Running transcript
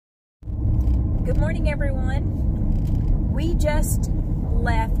Good morning, everyone. We just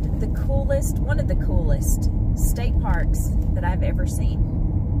left one of the coolest state parks that I've ever seen.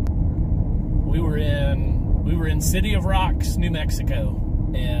 We were in City of Rocks, New Mexico,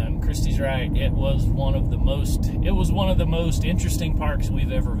 and Christy's right. It was one of the most interesting parks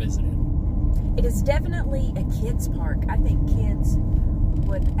we've ever visited. It is definitely a kids park. I think kids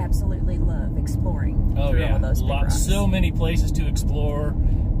would absolutely love exploring all those big rocks. So many places to explore,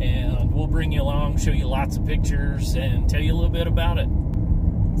 and we'll bring you along, show you lots of pictures, and tell you a little bit about it.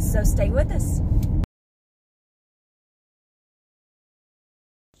 So stay with us.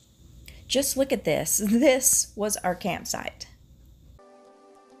 Just look at this. This was our campsite.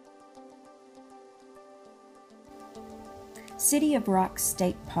 City of Rocks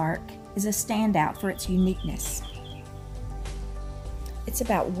State Park is a standout for its uniqueness. It's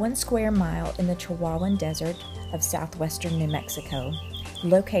about 1 square mile in the Chihuahuan Desert of southwestern New Mexico,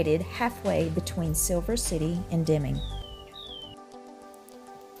 located halfway between Silver City and Deming.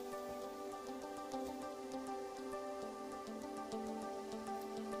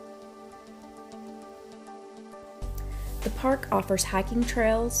 The park offers hiking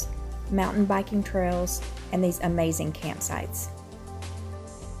trails, mountain biking trails, and these amazing campsites.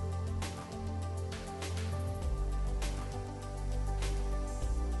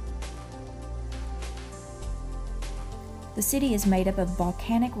 The city is made up of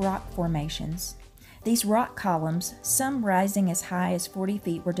volcanic rock formations. These rock columns, some rising as high as 40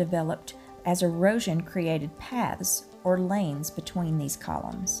 feet, were developed as erosion created paths or lanes between these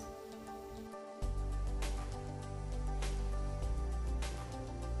columns.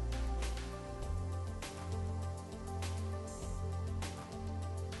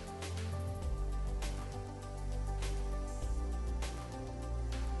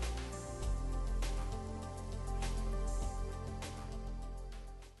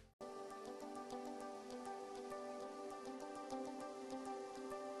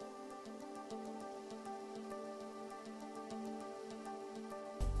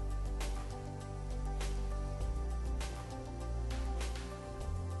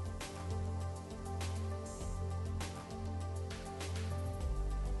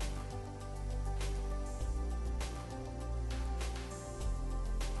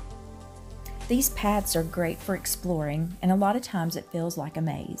 These paths are great for exploring, and a lot of times it feels like a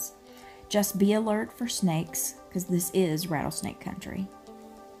maze. Just be alert for snakes, because this is rattlesnake country.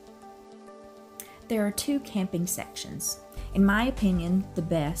 There are 2 camping sections. In my opinion, the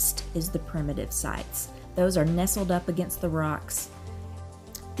best is the primitive sites. Those are nestled up against the rocks.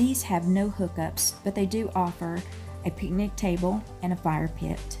 These have no hookups, but they do offer a picnic table and a fire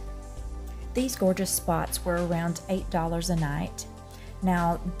pit. These gorgeous spots were around $8 a night.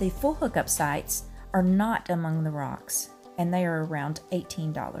 Now, the full hookup sites are not among the rocks, and they are around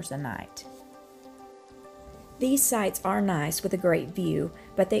 $18 a night. These sites are nice with a great view,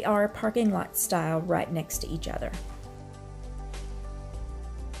 but they are parking lot style right next to each other.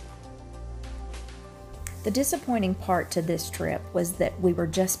 The disappointing part to this trip was that we were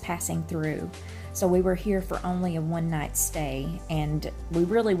just passing through, so we were here for only a 1-night stay, and we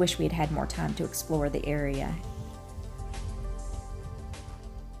really wish we had had more time to explore the area.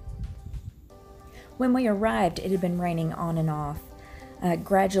 When we arrived, it had been raining on and off,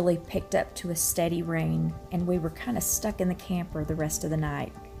 gradually picked up to a steady rain, and we were kind of stuck in the camper the rest of the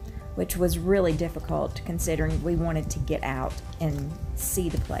night, which was really difficult considering we wanted to get out and see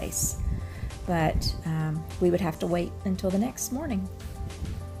the place. But we would have to wait until the next morning.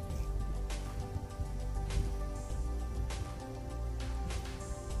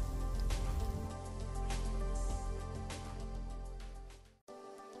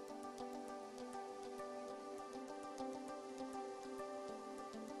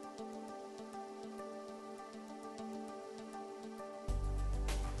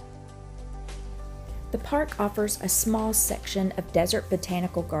 The park offers a small section of desert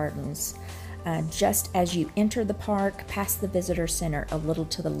botanical gardens just as you enter the park past the visitor center a little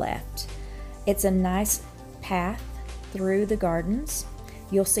to the left. It's a nice path through the gardens.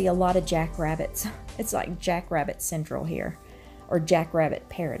 You'll see a lot of jackrabbits. It's like Jackrabbit Central here, or Jackrabbit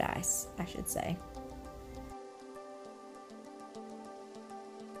Paradise, I should say.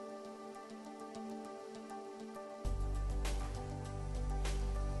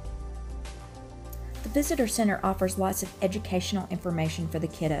 The Visitor Center offers lots of educational information for the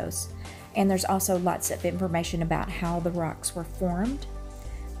kiddos, and there's also lots of information about how the rocks were formed.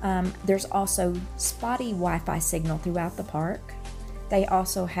 There's also spotty Wi-Fi signal throughout the park. They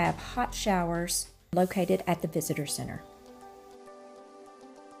also have hot showers located at the Visitor Center.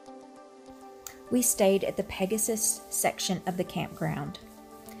 We stayed at the Pegasus section of the campground.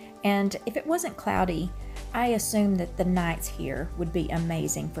 And if it wasn't cloudy, I assume that the nights here would be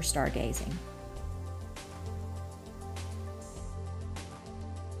amazing for stargazing.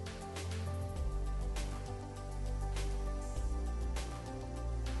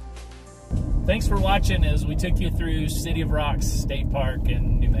 Thanks for watching as we took you through City of Rocks State Park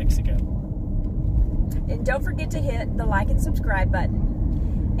in New Mexico. And don't forget to hit the like and subscribe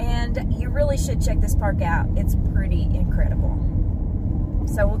button. And you really should check this park out. It's pretty incredible.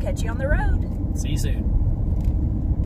 So we'll catch you on the road. See you soon.